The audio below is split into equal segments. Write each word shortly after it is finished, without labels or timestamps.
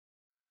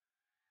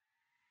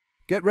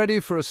Get ready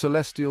for a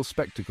celestial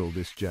spectacle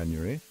this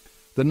January.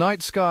 The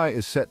night sky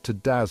is set to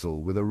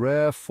dazzle with a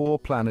rare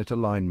four-planet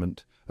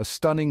alignment, a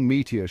stunning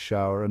meteor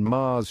shower, and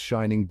Mars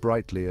shining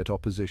brightly at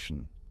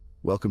opposition.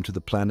 Welcome to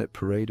the Planet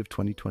Parade of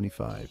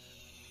 2025.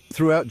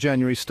 Throughout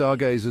January,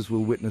 stargazers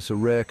will witness a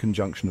rare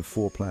conjunction of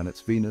four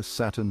planets: Venus,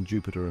 Saturn,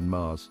 Jupiter, and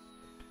Mars.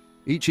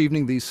 Each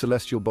evening, these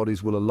celestial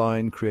bodies will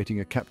align, creating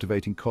a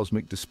captivating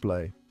cosmic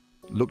display.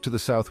 Look to the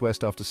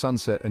southwest after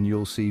sunset and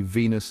you'll see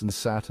Venus and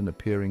Saturn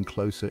appearing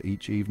closer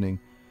each evening.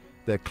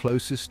 Their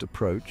closest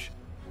approach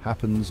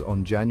happens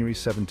on January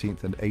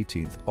 17th and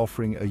 18th,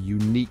 offering a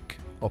unique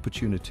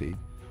opportunity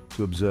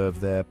to observe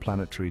their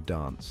planetary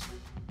dance.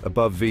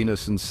 Above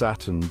Venus and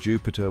Saturn,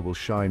 Jupiter will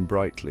shine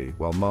brightly,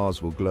 while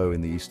Mars will glow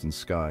in the eastern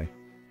sky.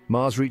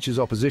 Mars reaches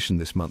opposition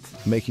this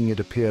month, making it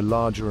appear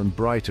larger and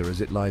brighter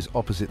as it lies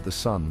opposite the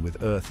Sun,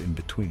 with Earth in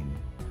between.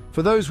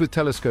 For those with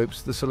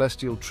telescopes, the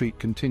celestial treat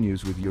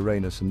continues with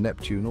Uranus and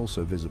Neptune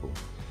also visible.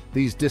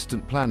 These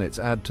distant planets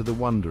add to the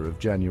wonder of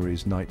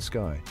January's night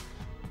sky.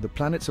 The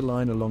planets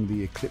align along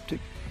the ecliptic,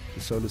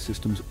 the solar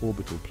system's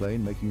orbital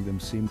plane, making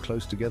them seem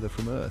close together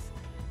from Earth.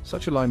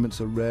 Such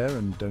alignments are rare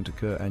and don't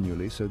occur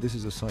annually, so this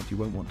is a sight you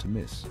won't want to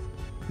miss.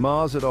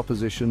 Mars at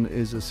opposition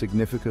is a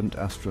significant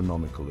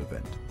astronomical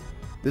event.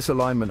 This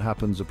alignment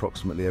happens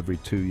approximately every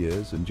 2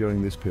 years, and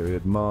during this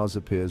period, Mars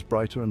appears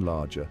brighter and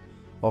larger,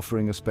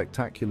 offering a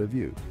spectacular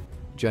view.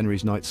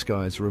 January's night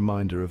sky is a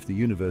reminder of the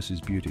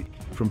universe's beauty.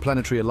 From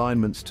planetary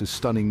alignments to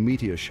stunning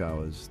meteor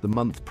showers, the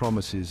month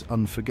promises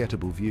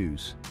unforgettable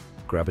views.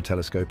 Grab a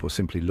telescope or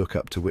simply look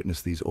up to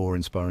witness these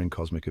awe-inspiring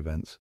cosmic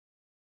events.